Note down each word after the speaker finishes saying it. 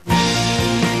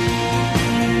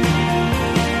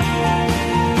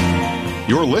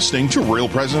You're listening to Real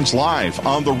Presence Live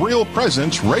on the Real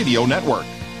Presence Radio Network.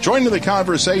 Join in the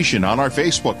conversation on our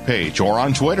Facebook page or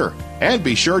on Twitter. And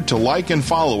be sure to like and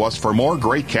follow us for more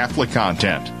great Catholic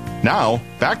content. Now,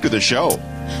 back to the show.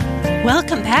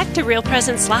 Welcome back to Real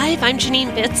Presence Live. I'm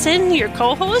Janine Bitson, your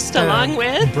co-host, along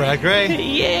with Brad Gray.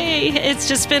 Yay! It's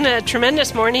just been a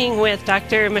tremendous morning with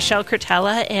Dr. Michelle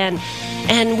Curtella,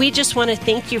 and we just want to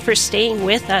thank you for staying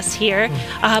with us here.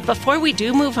 Before we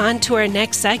do move on to our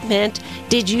next segment,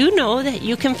 did you know that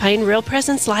you can find Real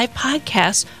Presence Live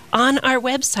podcasts on our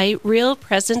website,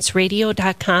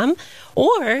 realpresenceradio.com,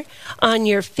 or on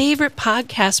your favorite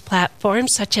podcast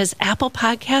platforms such as Apple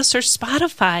Podcasts or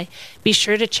Spotify? Be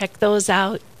sure to check those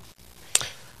out.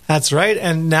 That's right.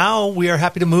 And now we are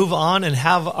happy to move on and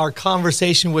have our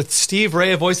conversation with Steve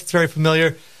Ray, a voice that's very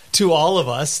familiar to all of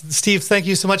us. Steve, thank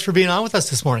you so much for being on with us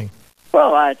this morning.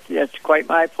 Well, it's quite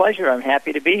my pleasure. I'm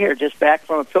happy to be here. Just back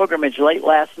from a pilgrimage late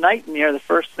last night, and you're the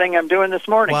first thing I'm doing this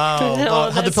morning.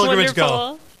 Wow. How'd the pilgrimage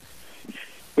go?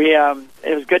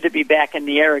 It was good to be back in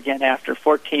the air again after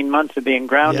 14 months of being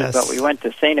grounded, Yes. But we went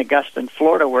to St. Augustine,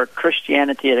 Florida, where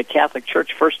Christianity at a Catholic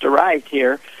church first arrived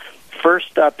here.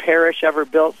 First parish ever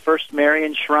built, first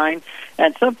Marian shrine.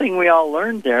 And something we all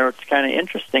learned there, it's kind of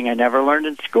interesting, I never learned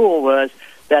in school, was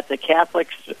that the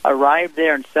Catholics arrived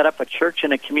there and set up a church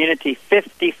in a community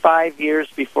 55 years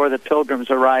before the Pilgrims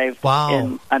arrived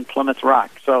on Plymouth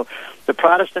Rock. So the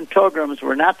Protestant Pilgrims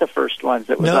were not the first ones.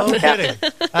 It was No kidding.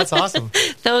 That's awesome.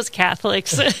 Those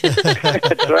Catholics.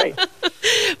 That's right.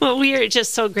 Well, we are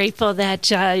just so grateful that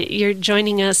you're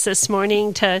joining us this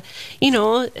morning to,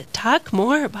 talk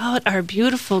more about our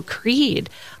beautiful creed.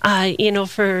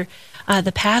 For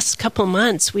the past couple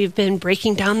months, we've been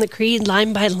breaking down the creed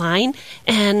line by line.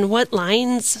 And what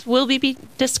lines will we be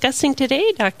discussing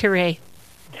today, Dr. Ray?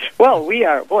 Well, we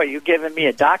are. Boy, you've given me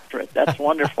a doctorate. That's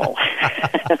wonderful.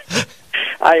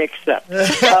 I accept.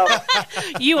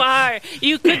 You are.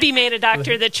 You could be made a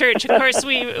doctor of the church. Of course,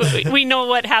 we know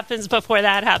what happens before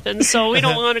that happens, so we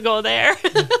don't want to go there.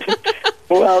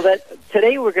 Well,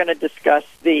 today we're going to discuss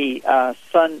the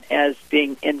Son as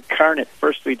being incarnate.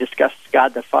 First, we discussed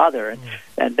God the Father,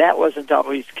 and that wasn't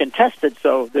always contested,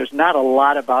 so there's not a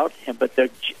lot about him.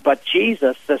 But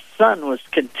Jesus, the Son, was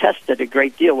contested a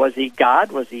great deal. Was he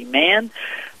God? Was he man?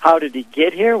 How did he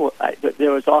get here?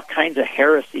 There was all kinds of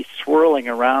heresy swirling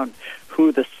around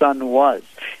who the Son was.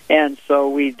 And so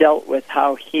we dealt with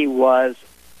how he was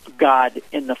God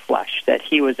in the flesh, that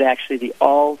he was actually the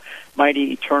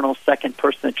almighty, eternal, second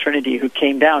person of the Trinity who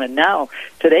came down. And now,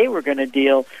 today we're going to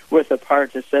deal with the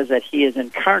part that says that he is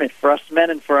incarnate for us men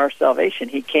and for our salvation.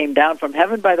 He came down from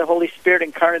heaven by the Holy Spirit,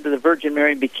 incarnate to the Virgin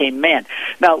Mary, and became man.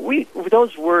 Now,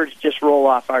 those words just roll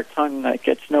off our tongue like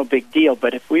it's no big deal,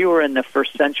 but if we were in the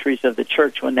first centuries of the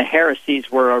church when the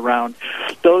heresies were around,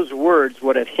 those words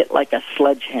would have hit like a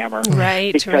sledgehammer.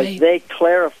 Right, because they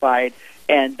clarified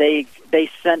and they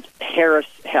sent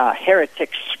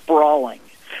heretics sprawling.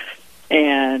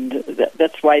 And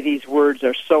that's why these words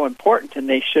are so important, and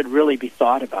they should really be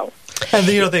thought about. And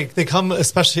they come,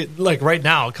 especially like right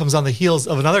now, it comes on the heels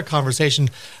of another conversation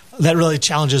that really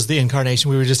challenges the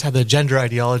incarnation. We just had the gender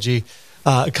ideology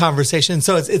conversation.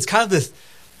 So it's kind of this.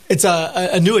 It's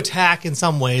a new attack in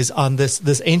some ways on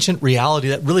this ancient reality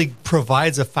that really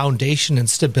provides a foundation and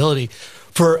stability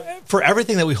for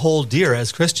everything that we hold dear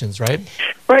as Christians, right?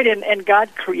 Right, and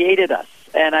God created us,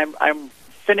 and I'm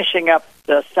finishing up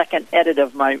the second edit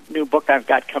of my new book I've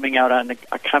got coming out on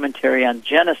a commentary on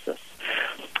Genesis,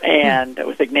 and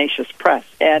with Ignatius Press.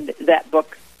 And that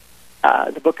book,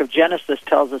 the book of Genesis,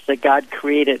 tells us that God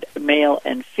created male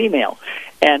and female,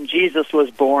 and Jesus was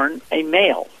born a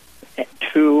male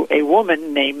to a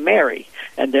woman named Mary,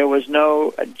 and there was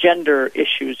no gender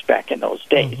issues back in those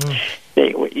days.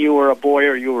 You were a boy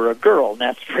or you were a girl, and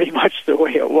that's pretty much the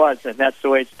way it was, and that's the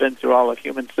way it's been through all of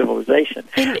human civilization.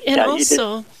 And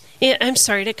also, I'm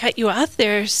sorry to cut you off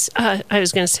there. I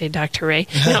was going to say Dr. Ray.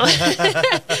 No.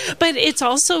 But it's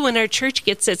also when our church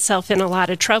gets itself in a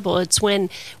lot of trouble. It's when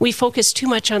we focus too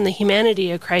much on the humanity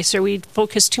of Christ, or we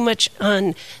focus too much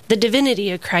on the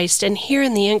divinity of Christ. And here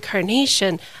in the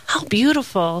Incarnation, how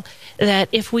beautiful that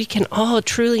if we can all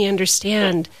truly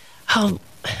understand how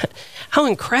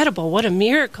incredible, what a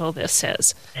miracle this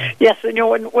is. Yes, and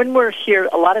when we're here,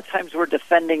 a lot of times we're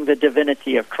defending the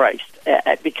divinity of Christ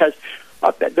because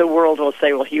the world will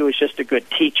say, well, he was just a good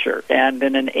teacher. And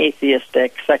in an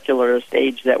atheistic, secularist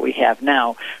age that we have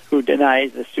now, who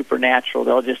denies the supernatural,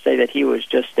 they'll just say that he was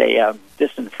just a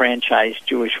disenfranchised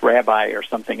Jewish rabbi or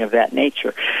something of that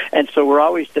nature. And so we're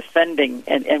always defending,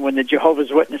 and when the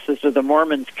Jehovah's Witnesses or the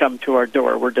Mormons come to our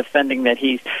door, we're defending that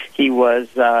he was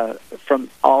from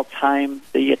all time,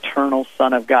 the eternal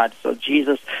Son of God. So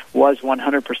Jesus was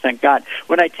 100% God.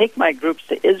 When I take my groups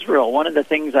to Israel, one of the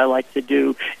things I like to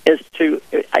do is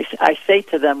I say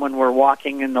to them when we're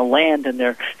walking in the land and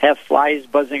they have flies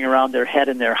buzzing around their head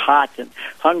and they're hot and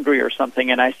hungry or something,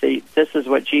 and I say, this is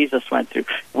what Jesus went through.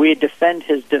 We defend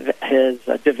his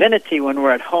divinity when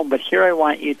we're at home, but here I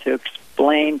want you to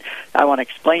I want to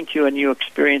explain to you and you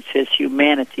experience his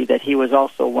humanity, that he was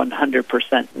also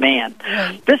 100% man.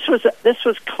 Right. This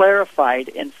was clarified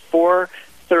in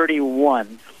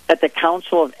 431 at the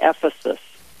Council of Ephesus,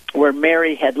 where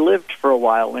Mary had lived for a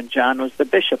while when John was the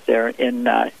bishop there in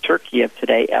Turkey of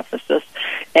today, Ephesus.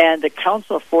 And the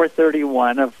Council of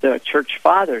 431 of the Church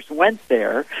Fathers went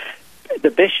there,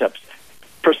 the bishops,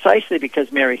 precisely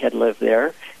because Mary had lived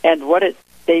there. And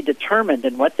they determined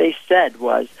and what they said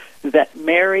was that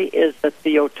Mary is the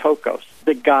Theotokos,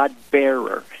 the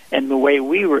God-bearer, and the way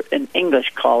we were in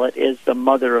English call it is the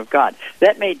Mother of God.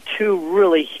 That made two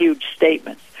really huge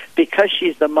statements. Because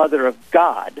she's the Mother of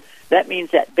God, that means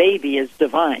that baby is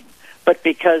divine. But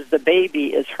because the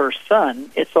baby is her son,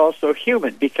 it's also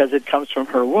human because it comes from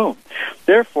her womb.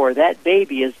 Therefore, that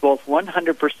baby is both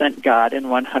 100% God and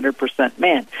 100%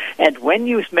 man. And when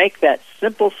you make that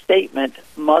simple statement,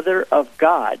 Mother of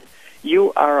God,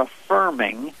 you are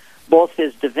affirming both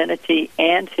his divinity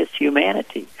and his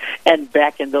humanity. And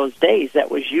back in those days,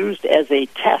 that was used as a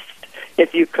test.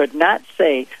 If you could not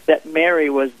say that Mary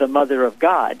was the Mother of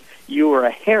God, you were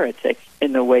a heretic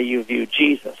in the way you view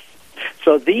Jesus.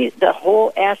 So the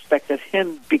whole aspect of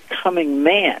him becoming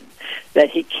man, that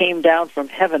he came down from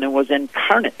heaven and was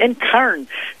incarnate.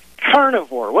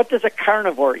 Carnivore. What does a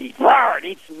carnivore eat? Rawr, it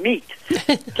eats meat.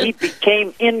 He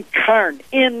became incarnate,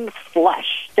 in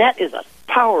flesh. That is a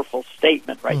powerful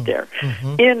statement right there.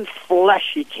 Mm-hmm. In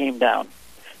flesh he came down,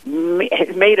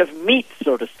 made of meat,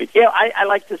 so to speak. I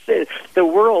like to say the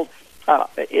world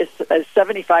is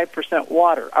 75%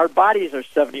 water. Our bodies are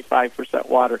 75%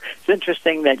 water. It's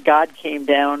interesting that God came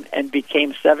down and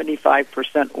became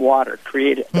 75% water,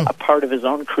 created a part of his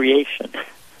own creation.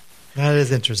 That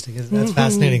is interesting. That's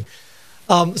fascinating.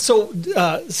 So,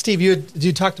 Steve,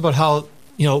 you talked about how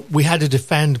we had to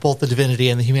defend both the divinity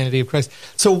and the humanity of Christ.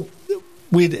 So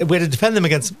we had to defend them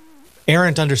against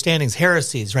errant understandings,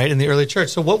 heresies, right, in the early church.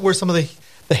 So what were some of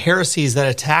the heresies that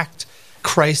attacked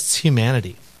Christ's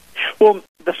humanity? Well,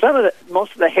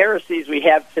 most of the heresies we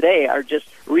have today are just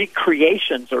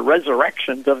recreations or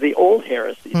resurrections of the old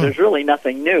heresies. There's really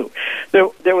nothing new.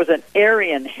 There was an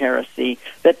Arian heresy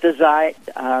that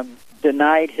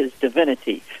denied his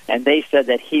divinity, and they said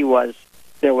that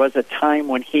there was a time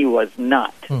when he was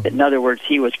not. In other words,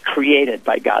 he was created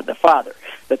by God the Father,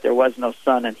 that there was no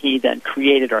son, and he then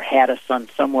created or had a son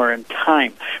somewhere in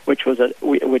time, which was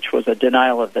a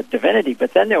denial of the divinity.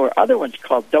 But then there were other ones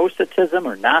called Docetism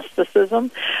or Gnosticism,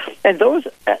 and those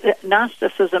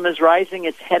Gnosticism is rising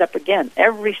its head up again.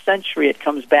 Every century it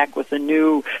comes back with a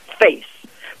new face,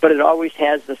 but it always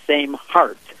has the same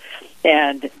heart.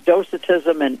 And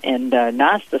Docetism and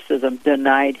Gnosticism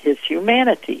denied his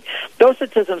humanity.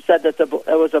 Docetism said that there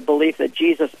was a belief that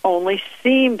Jesus only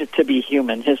seemed to be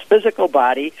human. His physical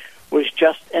body was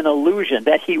just an illusion,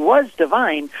 that he was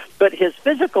divine, but his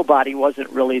physical body wasn't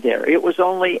really there. It was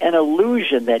only an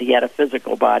illusion that he had a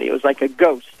physical body. It was like a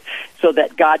ghost, so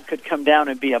that God could come down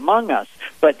and be among us,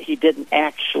 but he didn't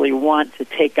actually want to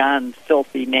take on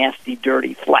filthy, nasty,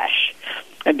 dirty flesh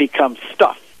and become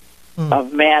stuff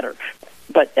of matter.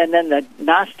 And then the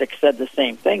Gnostics said the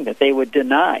same thing, that they would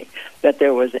deny that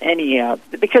there was any,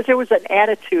 because there was an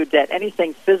attitude that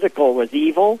anything physical was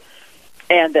evil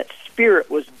and that spirit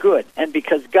was good. And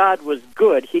because God was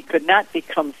good, he could not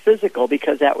become physical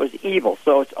because that was evil.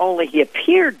 So it's only he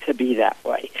appeared to be that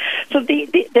way. So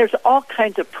there's all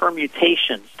kinds of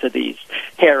permutations to these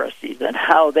heresies and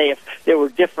how there were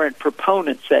different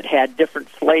proponents that had different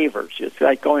flavors. It's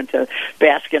like going to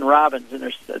Baskin-Robbins and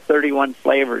there's 31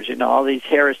 flavors. All these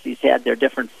heresies had their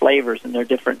different flavors and their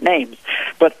different names.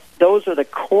 But those are the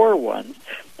core ones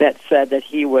that said that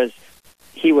he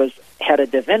had a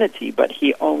divinity, but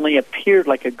he only appeared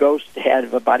like a ghost head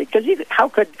of a body. Because how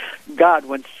could God,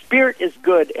 when spirit is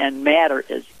good and matter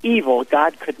is evil,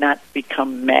 God could not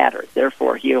become matter.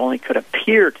 Therefore, he only could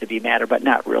appear to be matter, but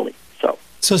not really.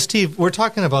 So Steve, we're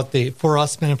talking about for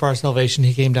us, men, and for our salvation,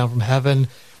 he came down from heaven,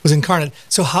 was incarnate.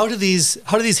 So how do these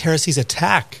heresies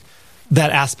attack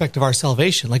that aspect of our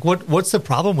salvation? Like, what's the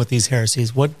problem with these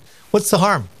heresies? What's the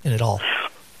harm in it all?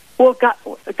 Well,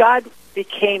 God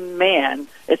became man,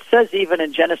 it says even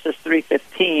in Genesis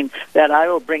 3:15 that I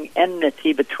will bring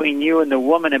enmity between you and the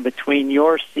woman and between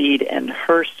your seed and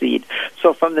her seed.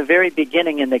 So from the very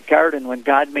beginning in the garden, when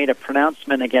God made a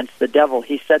pronouncement against the devil,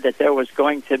 he said that there was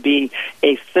going to be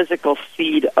a physical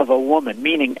seed of a woman,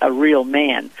 meaning a real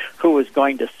man, who was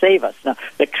going to save us. Now,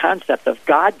 the concept of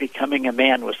God becoming a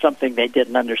man was something they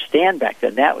didn't understand back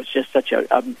then. That was just such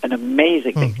an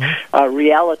amazing thing.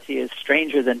 Reality is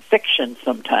stranger than fiction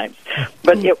sometimes.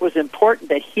 But it was important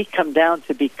that he come down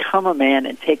to become a man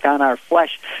and take on our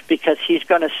flesh, because he's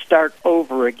going to start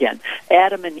over again.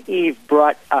 Adam and Eve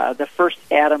brought, the first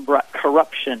Adam brought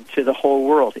corruption to the whole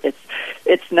world.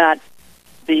 It's not,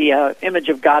 the image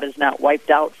of God is not wiped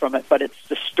out from it, but it's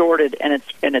distorted and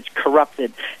it's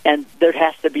corrupted. And there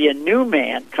has to be a new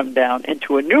man come down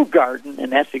into a new garden,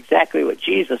 and that's exactly what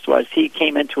Jesus was. He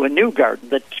came into a new garden.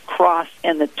 The cross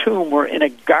and the tomb were in a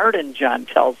garden, John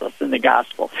tells us in the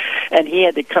gospel. And he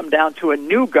had to come down to a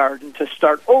new garden to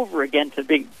start over again,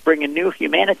 to bring a new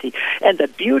humanity. And the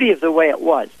beauty of the way it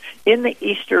was, in the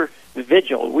Easter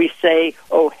Vigil, we say,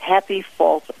 "Oh, happy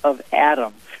fault of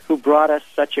Adam, who brought us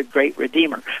such a great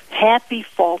Redeemer." Happy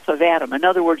fault of Adam. In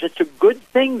other words, it's a good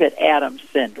thing that Adam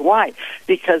sinned. Why?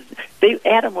 Because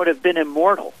Adam would have been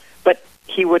immortal, but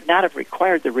he would not have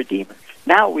required the Redeemer.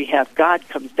 Now we have God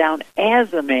comes down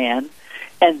as a man,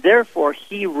 and therefore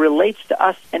he relates to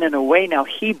us, and in a way now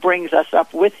he brings us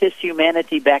up with his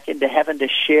humanity back into heaven to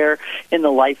share in the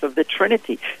life of the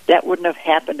Trinity. That wouldn't have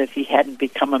happened if he hadn't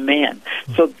become a man.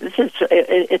 So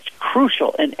it's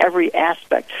crucial in every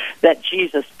aspect that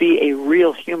Jesus be a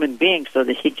real human being, so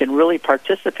that he can really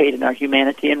participate in our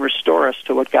humanity and restore us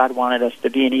to what God wanted us to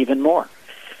be, and even more.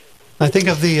 I think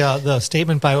of the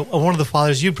statement by one of the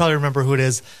fathers. You probably remember who it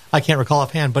is. I can't recall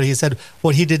offhand, but he said,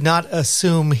 "What he did not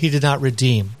assume, he did not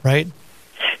redeem." Right?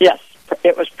 Yes,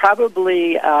 it was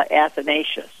probably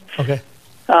Athanasius. Okay.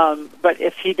 But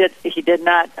if he did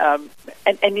not,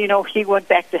 and you know, he went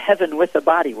back to heaven with the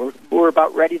body. We're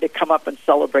about ready to come up and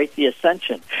celebrate the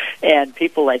ascension. And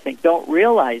people, I think, don't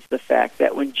realize the fact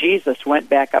that when Jesus went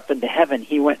back up into heaven,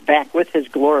 he went back with his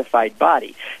glorified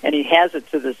body. And he has it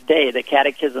to this day. The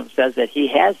Catechism says that he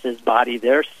has his body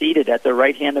there seated at the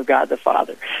right hand of God the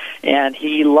Father. And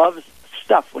he loves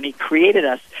stuff. When he created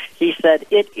us, he said,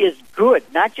 "It is good,"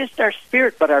 not just our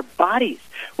spirit, but our bodies,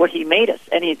 what he made us.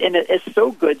 And it is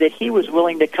so good that he was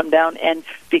willing to come down and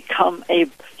become a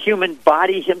human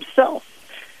body himself,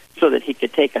 so that he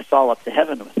could take us all up to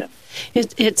heaven with him.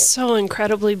 It's so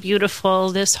incredibly beautiful,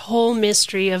 this whole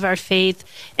mystery of our faith,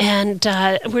 and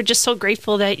we're just so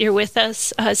grateful that you're with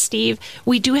us, Steve.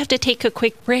 We do have to take a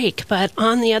quick break, but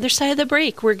on the other side of the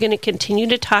break, we're going to continue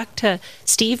to talk to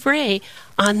Steve Ray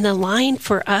on the line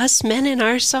for us, men in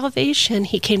our salvation.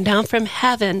 He came down from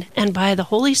heaven, and by the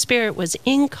Holy Spirit was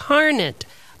incarnate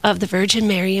of the Virgin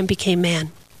Mary and became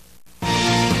man.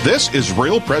 This is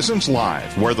Real Presence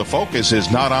Live, where the focus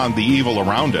is not on the evil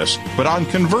around us, but on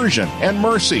conversion and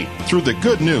mercy through the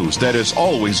good news that is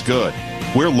always good.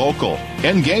 We're local,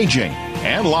 engaging,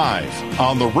 and live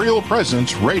on the Real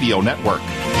Presence Radio Network.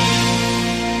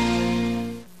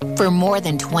 For more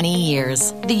than 20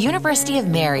 years, the University of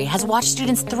Mary has watched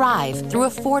students thrive through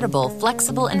affordable,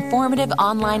 flexible, informative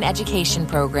online education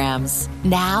programs.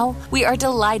 Now, we are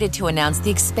delighted to announce the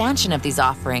expansion of these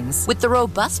offerings with the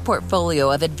robust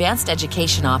portfolio of advanced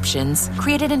education options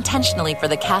created intentionally for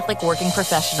the Catholic working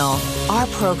professional. Our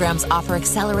programs offer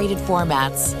accelerated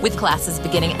formats with classes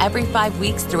beginning every 5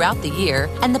 weeks throughout the year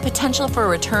and the potential for a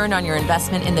return on your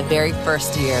investment in the very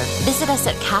first year. Visit us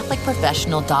at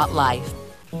catholicprofessional.life.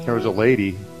 There was a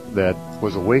lady that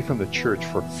was away from the church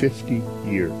for 50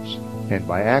 years, and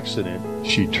by accident,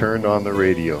 she turned on the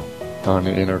radio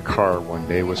in her car one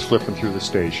day, was flipping through the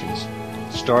stations,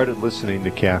 started listening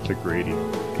to Catholic radio,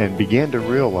 and began to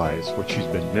realize what she's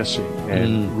been missing,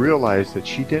 and realized that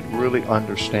she didn't really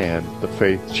understand the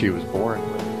faith she was born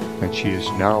with. And she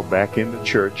is now back in the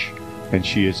church, and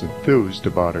she is enthused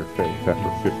about her faith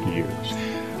after 50 years.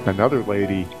 Another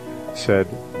lady said,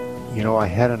 "You know, I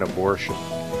had an abortion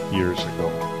years ago.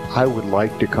 I would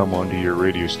like to come onto your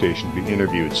radio station, be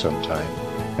interviewed sometime,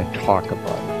 and talk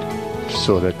about it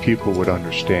so that people would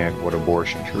understand what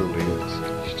abortion truly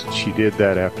is." She did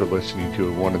that after listening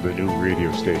to one of the new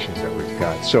radio stations that we've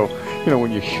got. So, you know,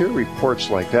 when you hear reports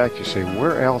like that, you say,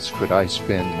 where else could I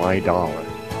spend my dollar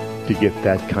to get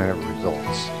that kind of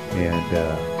results?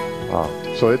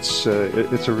 And so it's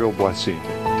a real blessing.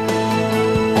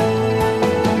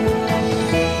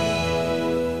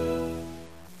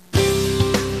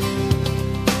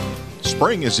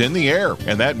 Spring is in the air,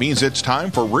 and that means it's time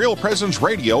for Real Presence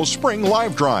Radio's Spring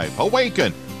Live Drive,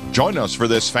 Awaken. Join us for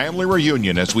this family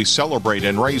reunion as we celebrate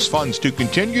and raise funds to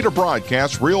continue to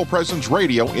broadcast Real Presence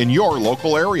Radio in your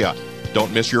local area.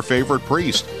 Don't miss your favorite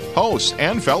priest, hosts,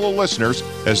 and fellow listeners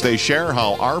as they share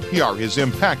how RPR has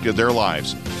impacted their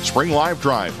lives. Spring Live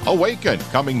Drive, Awaken,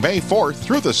 coming May 4th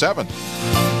through the 7th.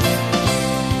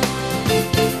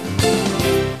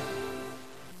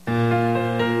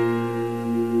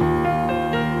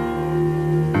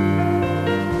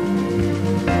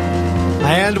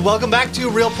 And welcome back to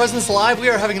Real Presence Live. We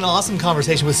are having an awesome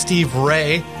conversation with Steve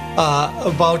Ray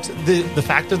about the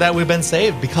fact that we've been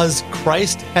saved because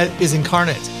Christ is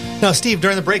incarnate. Now, Steve,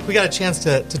 during the break, we got a chance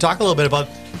to talk a little bit about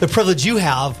the privilege you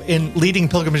have in leading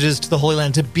pilgrimages to the Holy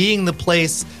Land, to being the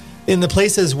place in the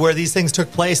places where these things took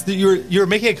place. You're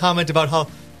making a comment about how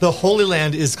the Holy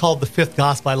Land is called the fifth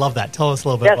gospel. I love that. Tell us a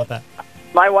little bit about that.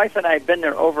 My wife and I have been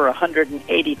there over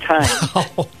 180 times.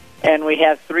 Oh. And we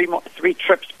have three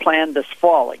trips planned this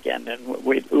fall again, and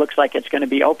it looks like it's going to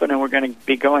be open, and we're going to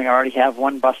be going. I already have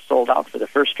one bus sold out for the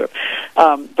first trip.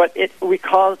 But we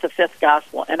call it the fifth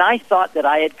gospel, and I thought that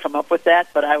I had come up with that,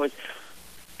 but I was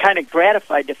kind of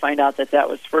gratified to find out that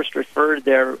was first referred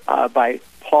there by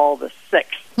Paul the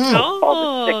Sixth.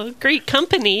 Oh, great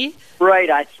company. Right,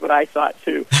 that's what I thought,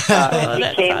 too. And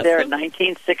he came there in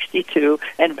 1962.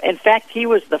 And, in fact, he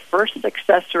was the first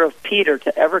successor of Peter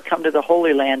to ever come to the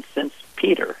Holy Land since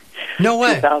Peter. No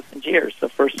way. 2,000 years, the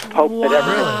first pope that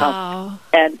ever had come.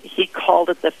 And he called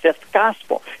it the fifth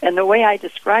gospel. And the way I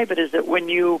describe it is that when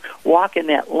you walk in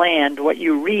that land, what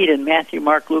you read in Matthew,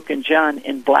 Mark, Luke, and John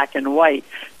in black and white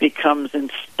becomes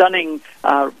in stunning,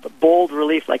 bold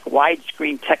relief, like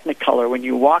widescreen Technicolor when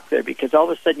you walk there, because all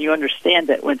of a sudden you understand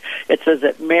that when it says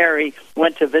that Mary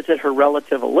went to visit her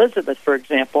relative Elizabeth, for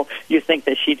example, you think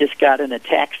that she just got in a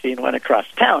taxi and went across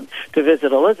town to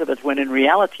visit Elizabeth, when in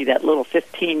reality that little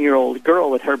 15-year-old girl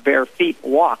with her bare feet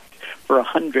walked for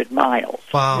 100 miles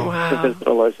to visit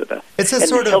Elizabeth. It's in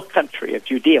the hill country of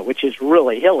Judea, which is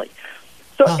really hilly.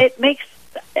 So it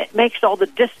makes all the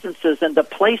distances and the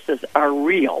places are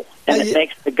real, and it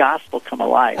makes the gospel come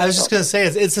alive. I was just going to say,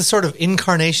 it's a sort of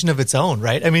incarnation of its own,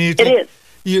 right? I mean, it is.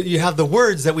 You have the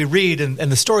words that we read and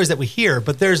the stories that we hear,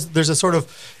 but there's a sort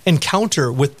of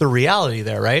encounter with the reality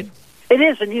there, right? It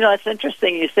is, and it's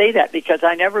interesting you say that, because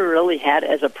I never really had,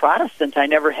 as a Protestant, I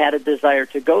never had a desire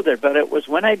to go there, but it was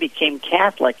when I became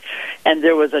Catholic and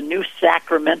there was a new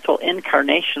sacramental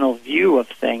incarnational view of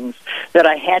things that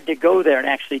I had to go there and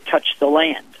actually touch the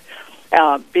land.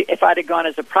 If I'd have gone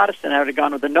as a Protestant, I would have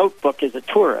gone with a notebook as a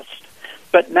tourist.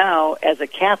 But now, as a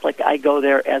Catholic, I go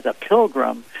there as a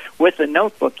pilgrim with a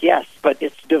notebook, yes, but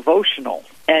it's devotional.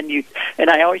 And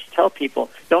I always tell people,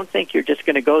 don't think you're just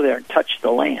going to go there and touch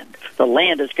the land. The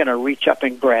land is going to reach up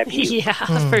and grab you.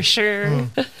 Yeah, for sure.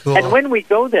 Cool. And when we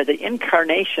go there, the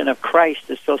incarnation of Christ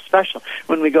is so special.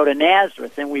 When we go to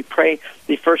Nazareth and we pray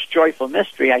the first joyful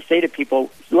mystery, I say to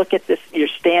people, look at this. You're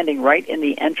standing right in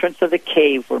the entrance of the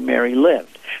cave where Mary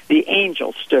lived. The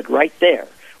angel stood right there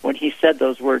when he said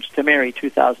those words to Mary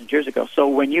 2,000 years ago. So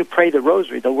when you pray the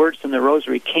rosary, the words in the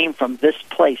rosary came from this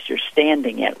place you're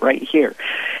standing at right here.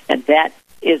 And that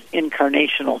is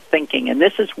incarnational thinking. And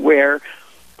this is where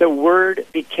the Word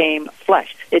became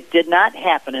flesh. It did not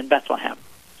happen in Bethlehem.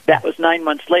 That was 9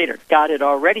 months later. God had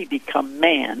already become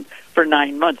man for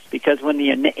 9 months, because when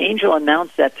the angel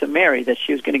announced that to Mary, that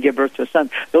she was going to give birth to a son,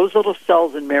 those little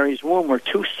cells in Mary's womb were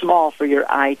too small for your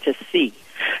eye to see.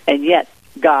 And yet,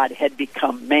 God had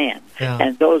become man,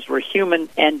 and those were human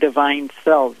and divine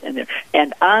cells in there.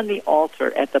 And on the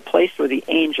altar, at the place where the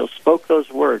angel spoke those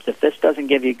words, if this doesn't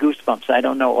give you goosebumps, I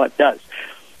don't know what does.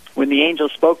 When the angel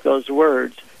spoke those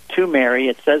words to Mary,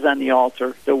 it says on the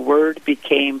altar, the Word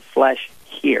became flesh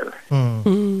here.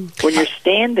 When you're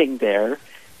standing there,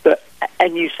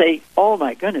 and you say, oh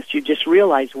my goodness, you just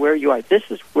realize where you are. This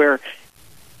is where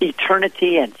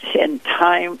eternity and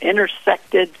time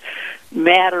intersected,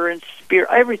 matter and spirit,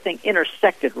 everything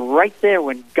intersected right there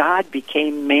when God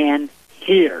became man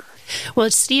here. Well,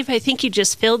 Steve, I think you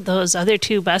just filled those other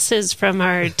two buses from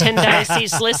our 10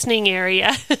 Diocese listening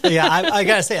area. Yeah, I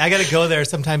got to say, I got to go there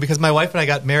sometime, because my wife and I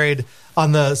got married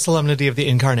on the Solemnity of the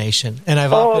Incarnation. And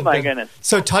I've often been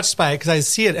so touched by it, because I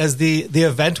see it as the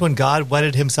event when God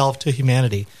wedded himself to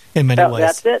humanity in many ways.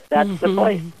 That's it. That's the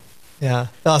place. Yeah,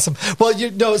 awesome. Well,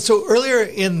 so earlier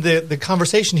in the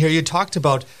conversation here, you talked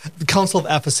about the Council of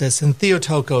Ephesus and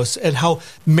Theotokos, and how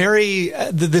Mary,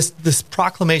 this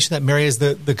proclamation that Mary is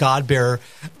the God-bearer,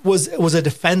 was a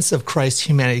defense of Christ's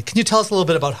humanity. Can you tell us a little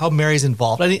bit about how Mary's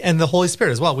involved, and the Holy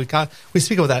Spirit as well? We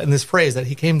speak about that in this phrase, that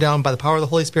he came down by the power of the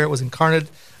Holy Spirit, was incarnate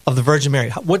of the Virgin Mary.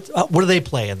 What do they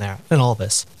play in there in all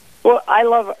this? Well, I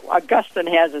love, Augustine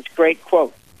has this great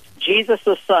quote. Jesus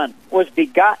the Son was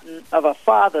begotten of a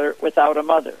father without a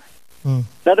mother. In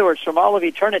other words, from all of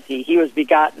eternity, he was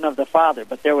begotten of the Father,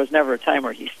 but there was never a time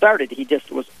where he started. He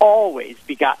just was always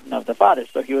begotten of the Father,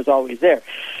 so he was always there.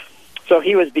 So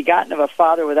he was begotten of a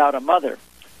father without a mother.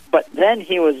 But then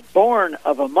he was born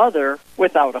of a mother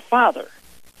without a father,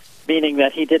 meaning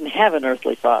that he didn't have an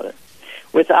earthly father.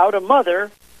 Without a mother,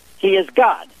 he is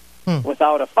God.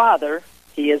 Without a father,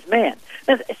 he is man.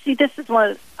 Now, see, this is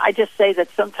one. I just say that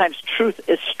sometimes truth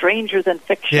is stranger than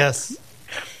fiction. Yes.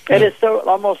 It is so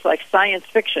almost like science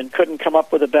fiction couldn't come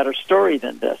up with a better story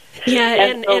than this.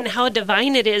 Yeah, and how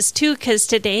divine it is, too, because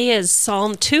today is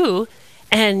Psalm 2,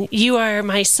 and you are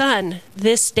my son.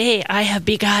 This day I have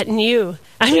begotten you.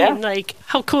 I mean, like,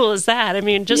 how cool is that? I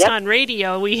mean, just on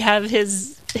radio, we have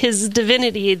his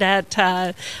divinity,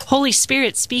 that Holy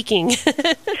Spirit speaking.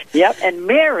 Yep, and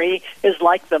Mary is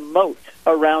like the moat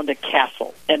around a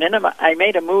castle. And I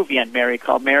made a movie on Mary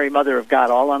called Mary, Mother of God,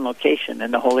 all on location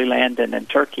in the Holy Land and in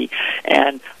Turkey.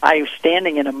 And I was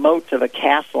standing in a moat of a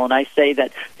castle, and I say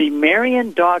that the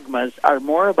Marian dogmas are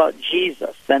more about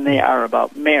Jesus than they are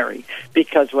about Mary,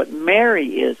 because what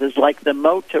Mary is like the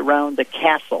moat around the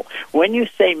castle. When you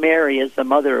say Mary is the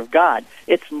Mother of God,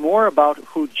 it's more about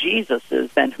who Jesus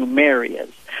is than who Mary is.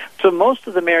 So most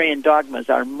of the Marian dogmas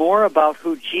are more about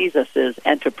who Jesus is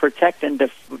and to protect and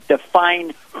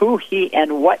define who he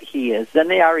and what he is than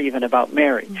they are even about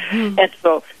Mary. And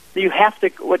so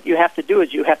what you have to do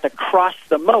is you have to cross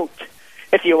the moat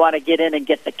if you want to get in and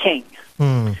get the king.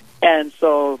 And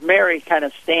so Mary kind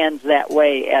of stands that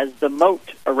way as the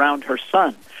moat around her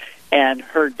son, and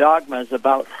her dogmas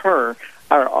about her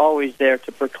are always there to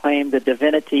proclaim the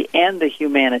divinity and the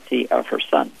humanity of her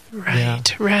son.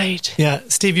 Right. Yeah,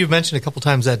 Steve, you've mentioned a couple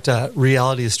times that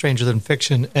reality is stranger than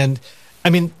fiction. And, I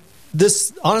mean,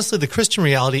 honestly, the Christian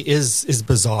reality is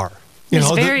bizarre.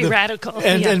 It's very radical.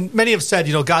 And many have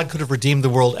said, God could have redeemed the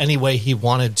world any way he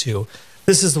wanted to.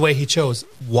 This is the way he chose.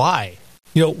 Why?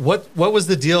 What was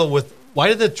the deal with, why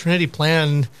did the Trinity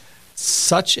plan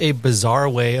such a bizarre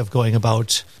way of going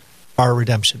about our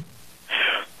redemption?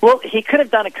 Well, he could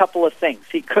have done a couple of things.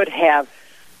 He could have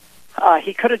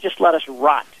just let us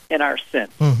rot in our sin,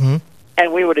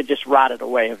 and we would have just rotted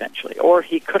away eventually. Or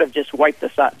he could have just wiped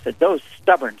us out and said, "Those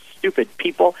stubborn, stupid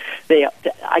people,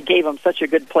 I gave them such a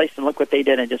good place, and look what they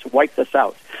did," and just wiped us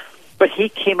out. But he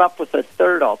came up with a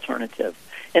third alternative.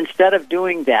 Instead of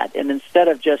doing that, and instead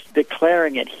of just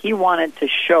declaring it, he wanted to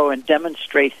show and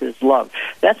demonstrate his love.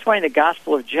 That's why in the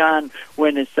Gospel of John,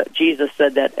 when Jesus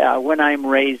said that when I'm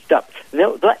raised up,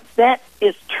 that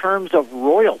is terms of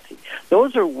royalty.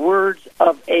 Those are words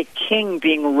of a king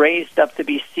being raised up to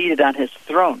be seated on his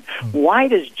throne. Why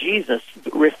does Jesus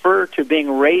refer to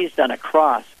being raised on a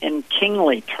cross in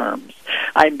kingly terms?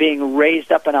 I'm being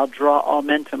raised up and I'll draw all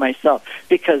men to myself.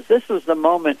 Because this is the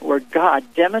moment where God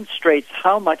demonstrates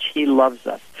how much he loves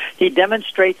us. He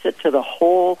demonstrates it to the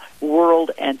whole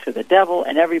world and to the devil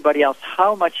and everybody else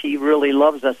how much he really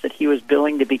loves us, that he was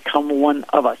willing to become one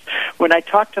of us. When I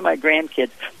talk to my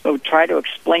grandkids who try to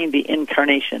explain the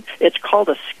incarnation, it's called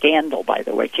a scandal, by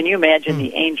the way. Can you imagine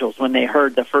the angels when they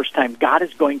heard the first time, God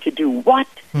is going to do what?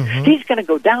 He's going to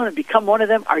go down and become one of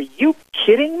them? Are you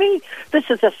kidding me? This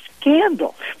is a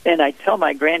scandal. And I tell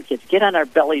my grandkids, get on our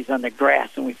bellies on the grass,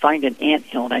 and we find an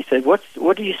anthill. And I said, what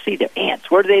do you see? The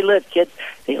ants. Where do they live, kids?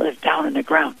 They live down in the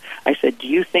ground. I said, do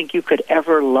you think you could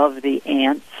ever love the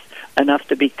ants enough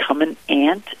to become an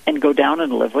ant and go down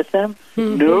and live with them?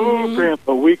 No,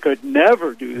 Grandpa, we could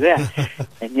never do that.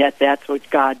 And yet that's what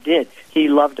God did. He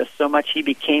loved us so much he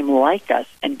became like us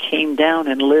and came down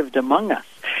and lived among us.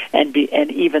 And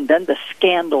even then the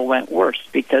scandal went worse,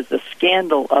 because the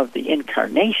scandal of the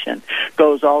incarnation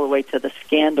goes all the way to the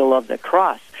scandal of the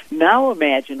cross. Now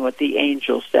imagine what the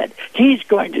angel said. He's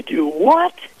going to do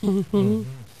what?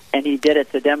 And he did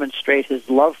it to demonstrate his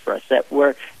love for us. That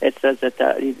where it says that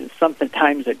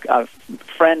sometimes a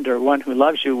friend or one who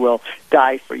loves you will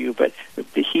die for you, but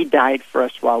he died for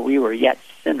us while we were yet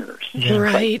sinners.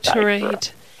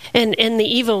 Right. And the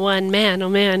evil one, man, oh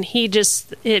man,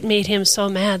 it made him so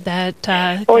mad that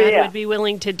God would be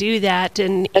willing to do that.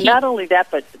 And not only that,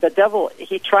 but the devil,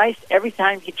 every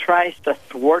time he tries to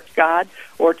thwart God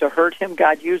or to hurt him,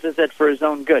 God uses it for his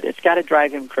own good. It's got to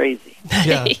drive him crazy.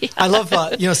 Yeah. I love,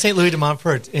 St. Louis de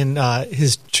Montfort, in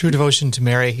his True Devotion to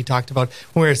Mary, he talked about,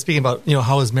 when we were speaking about,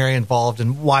 how is Mary involved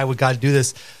and why would God do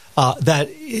this, that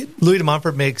Louis de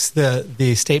Montfort makes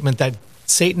the statement that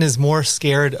Satan is more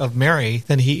scared of Mary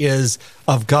than he is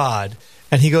of God.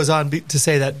 And he goes on to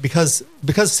say that because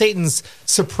Satan's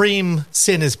supreme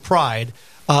sin is pride,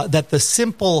 that the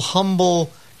simple,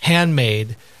 humble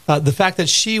handmaid the fact that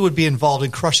she would be involved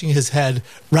in crushing his head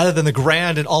rather than the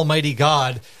grand and almighty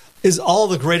God is all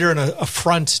the greater an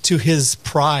affront to his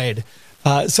pride.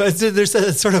 So there's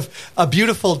a sort of a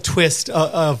beautiful twist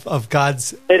of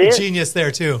God's genius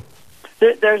there, too.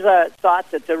 There's a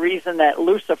thought that the reason that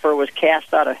Lucifer was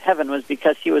cast out of heaven was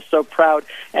because he was so proud,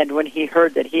 and when he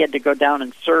heard that he had to go down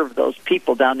and serve those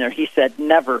people down there, he said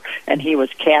never, and he was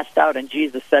cast out. And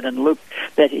Jesus said in Luke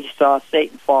that he saw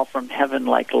Satan fall from heaven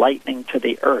like lightning to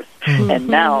the earth. Mm-hmm. And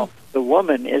now the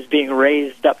woman is being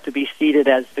raised up to be seated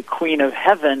as the queen of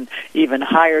heaven, even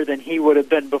higher than he would have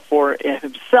been before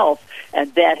himself.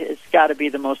 And that has got to be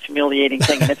the most humiliating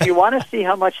thing. And if you want to see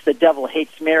how much the devil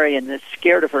hates Mary and is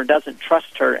scared of her and doesn't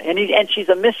trust her, and she's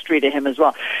a mystery to him as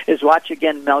well, is watch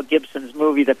again Mel Gibson's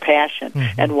movie, The Passion,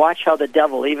 and watch how the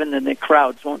devil, even in the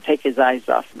crowds, won't take his eyes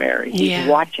off Mary. He's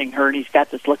watching her, and he's got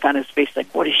this look on his face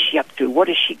like, what is she up to? What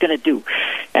is she going to do?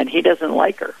 And he doesn't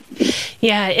like her.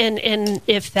 Yeah, and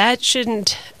if that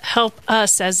shouldn't help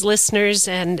us as listeners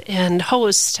and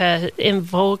hosts to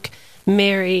invoke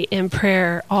Mary in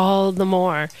prayer all the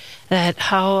more, that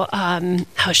how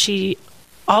she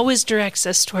always directs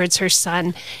us towards her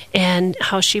Son and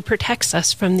how she protects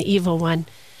us from the evil one.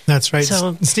 That's right.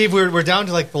 So, Steve, we're down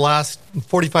to like the last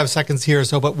 45 seconds here or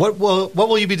so, but what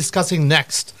will you be discussing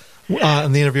next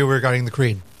in the interview regarding the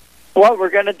Creed? Well, we're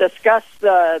going to discuss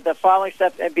the following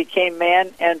step, and became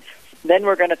man, and then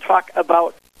we're going to talk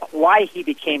about why he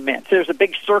became man. So there's a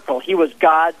big circle. He was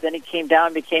God, then he came down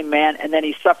and became man, and then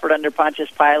he suffered under Pontius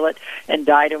Pilate and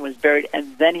died and was buried,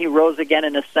 and then he rose again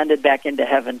and ascended back into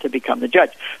heaven to become the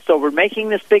judge. So we're making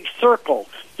this big circle.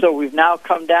 So we've now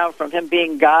come down from him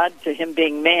being God to him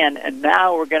being man, and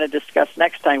now we're going to discuss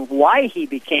next time why he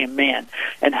became man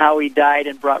and how he died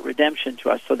and brought redemption to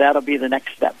us. So that'll be the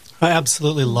next step. I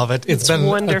absolutely love it. It's been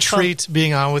wonderful. A treat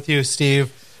being on with you,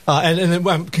 Steve.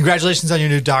 And congratulations on your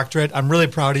new doctorate. I'm really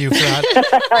proud of you for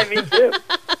that. Me too.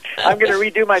 I'm going to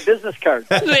redo my business card.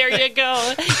 There you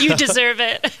go. You deserve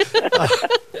it.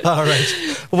 All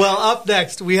right. Well, up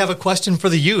next, we have a question for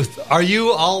the youth. Are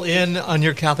you all in on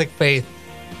your Catholic faith?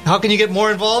 How can you get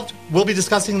more involved? We'll be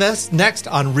discussing this next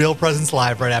on Real Presence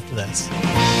Live right after this.